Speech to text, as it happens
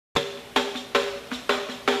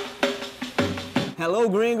Hello,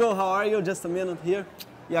 gringo, how are you? Just a minute here.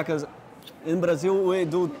 Yeah, because in Brazil we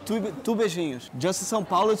do two beijinhos. Just in São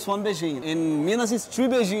Paulo it's one beijinho. In Minas it's 3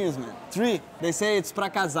 beijinhos, man. 3. They say it's pra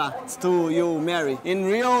casar. It's to you marry. In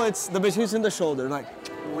Rio it's the beijinhos in the shoulder, like.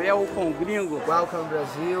 Welcome, gringo. Welcome,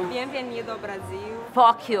 Brazil. Bem-vindo ao Brasil.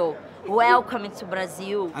 Fuck you. Welcome to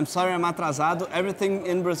Brazil. I'm sorry I'm atrasado. Everything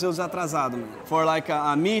in Brazil is atrasado, man. For like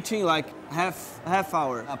a meeting, like half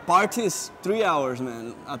hour. A party is 3 hours,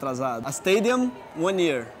 man, atrasado. A stadium, 1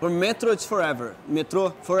 year. For metro, it's forever. Metro,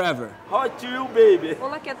 forever. How to you, baby?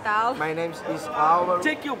 Olá, que tal? My name is Álvaro.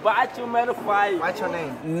 Take you back to Merify. What's your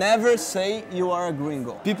name? Never say you are a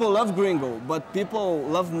gringo. People love gringo, but people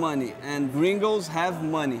love money. And gringos have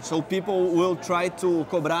money. So people will try to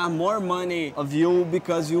cobrar more money of you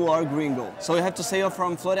because you are gringo. So you have to say you're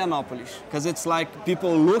from Florianópolis. Because it's like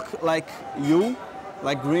people look like you,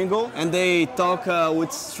 like gringo, and they talk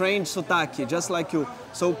with strange sotaque, just like you.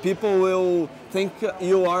 So people will think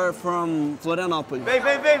you are from Florianópolis. Vem.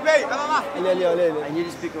 Olha lá. Olha ali. I need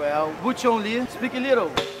to speak well. Buchon Lee, speak a little.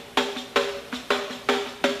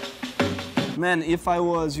 Man, if I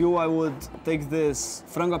was you, I would take this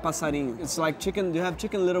frango a passarinho. It's like chicken. You have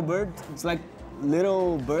chicken little bird. It's like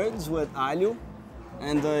little birds with alho,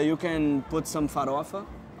 and you can put some farofa.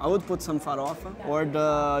 I would put some farofa, or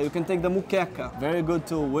you can take the muqueca. Very good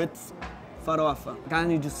too, with farofa.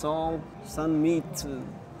 Carne de sol, sun meat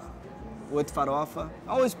with farofa.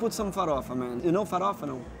 Always put some farofa, man. You know farofa,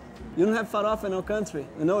 no? You don't have farofa in our country.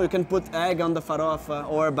 You know, you can put egg on the farofa,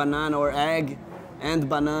 or banana, or egg and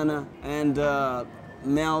banana, and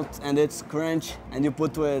melt, and it's crunch, and you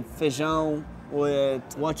put with feijão,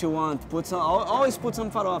 with what you want. Always put some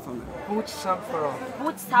farofa, man. Put some farofa.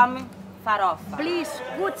 Put some farofa. Please,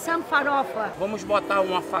 put some farofa. Vamos botar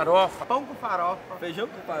uma farofa. Pão com farofa. Feijão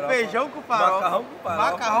com farofa. Feijão com farofa. Macarrão com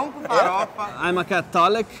farofa. Macarrão com farofa. I'm a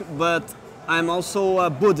Catholic, but I'm also a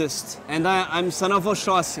Buddhist, and I'm son of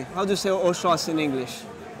Oxóssi. How do you say Oxóssi in English?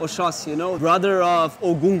 Oxóssi, you know, brother of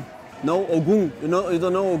Ogum. No, Ogum. You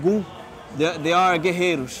don't know Ogum? They are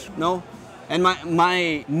guerreiros, no? And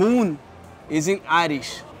my moon is in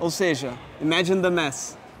Aries, ou seja, imagine the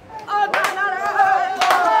mess. As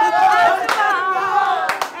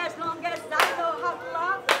long as I know how to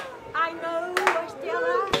love, I know Estela.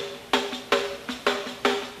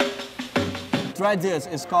 Try this.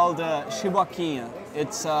 It's called chiboquinha.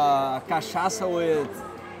 It's cachaça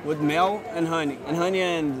with mel and honey,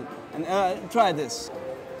 and try this.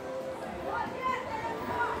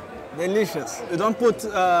 Delicious. You don't put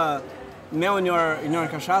mel in your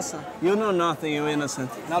cachaça. You know nothing, you innocent.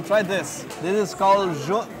 Now try this. This is called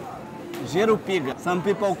jerupiga. Some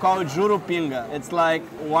people call it jurupinga. It's like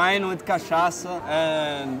wine with cachaça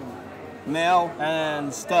and mel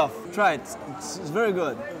and stuff. Try it. It's very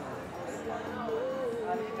good.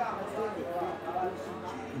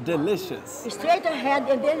 Delicious. Straight ahead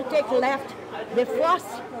and then take left. The first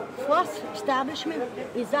establishment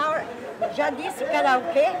is our Jadis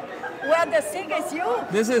Karaokê, where the singer is you.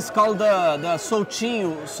 This is called the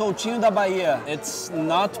soltinho da Bahia. It's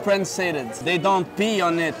not prensated. They don't pee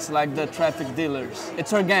on it like the traffic dealers.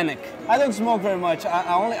 It's organic. I don't smoke very much.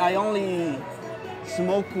 I only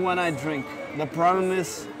smoke when I drink. The problem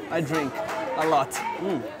is I drink a lot.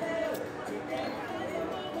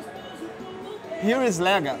 Here is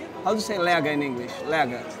lega. How do you say lega in English?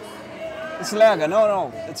 Lega. It's lega.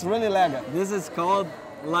 No. It's really lega. This is called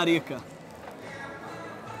larica.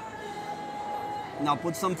 Now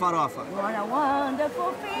put some farofa. What a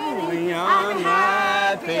wonderful feeling. I'm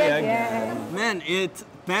happy again. Man, it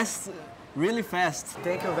passed really fast.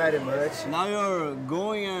 Thank you very much. Now you're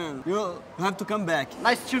going and you have to come back.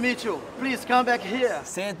 Nice to meet you. Please come back here.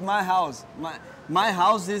 Stay at my house. My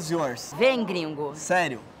house is yours. Vem, gringo.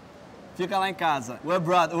 Sério. Fica lá em casa. We're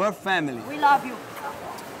brother, we're family. We love you.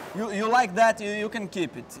 You like that, you can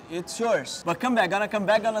keep it. It's yours. But come back,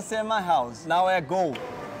 gonna stay at my house. Now I go.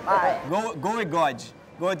 Bye. Go with God.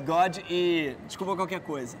 Go with God e desculpa qualquer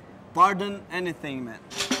coisa. Pardon anything, man.